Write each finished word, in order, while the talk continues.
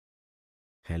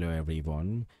Hello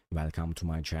everyone, welcome to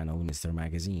my channel Mr.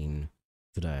 Magazine.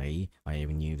 Today I have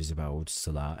news about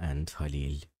Sıla and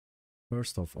Halil.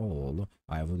 First of all,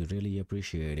 I would really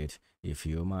appreciate it if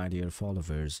you, my dear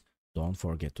followers, don't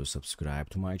forget to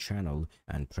subscribe to my channel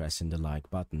and pressing the like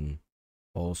button.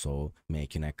 Also,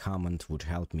 making a comment would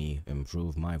help me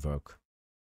improve my work.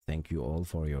 Thank you all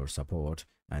for your support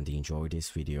and enjoy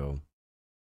this video.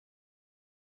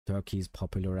 Turkey's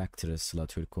popular actress Sıla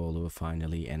Türkoğlu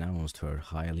finally announced her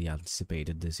highly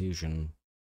anticipated decision.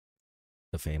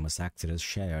 The famous actress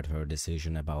shared her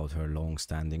decision about her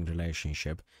long-standing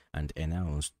relationship and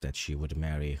announced that she would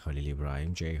marry Halil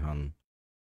İbrahim Ceyhan.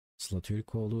 Sıla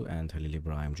Türkoğlu and Halil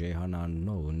İbrahim Ceyhan are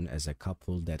known as a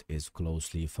couple that is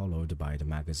closely followed by the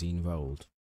magazine world.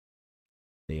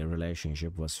 Their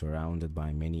relationship was surrounded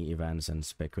by many events and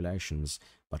speculations,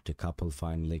 but the couple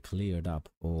finally cleared up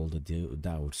all the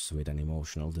doubts with an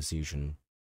emotional decision.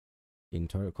 In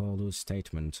Türkoğlu's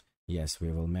statement, "Yes,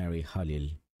 we will marry Halil,"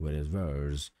 with his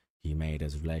words, he made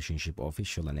his relationship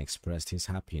official and expressed his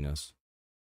happiness.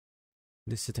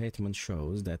 This statement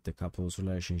shows that the couple's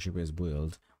relationship is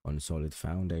built on solid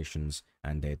foundations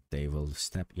and that they will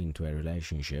step into a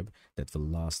relationship that will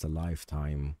last a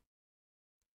lifetime.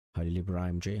 Halil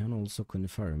İbrahim Ceyhan also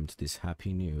confirmed this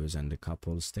happy news, and the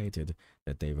couple stated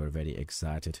that they were very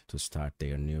excited to start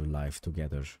their new life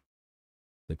together.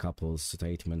 The couple's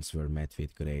statements were met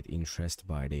with great interest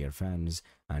by their fans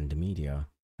and the media,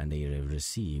 and they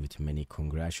received many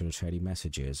congratulatory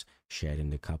messages sharing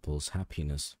the couple's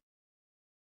happiness.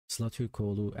 Sıla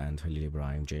Türkoğlu and Halil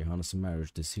İbrahim Ceyhan's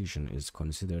marriage decision is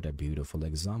considered a beautiful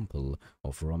example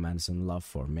of romance and love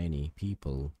for many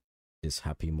people. This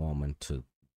happy moment to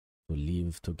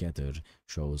live together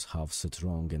shows how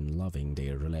strong and loving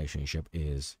their relationship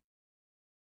is.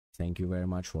 Thank you very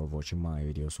much for watching my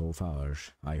video so far.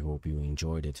 I hope you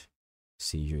enjoyed it.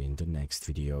 See you in the next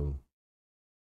video.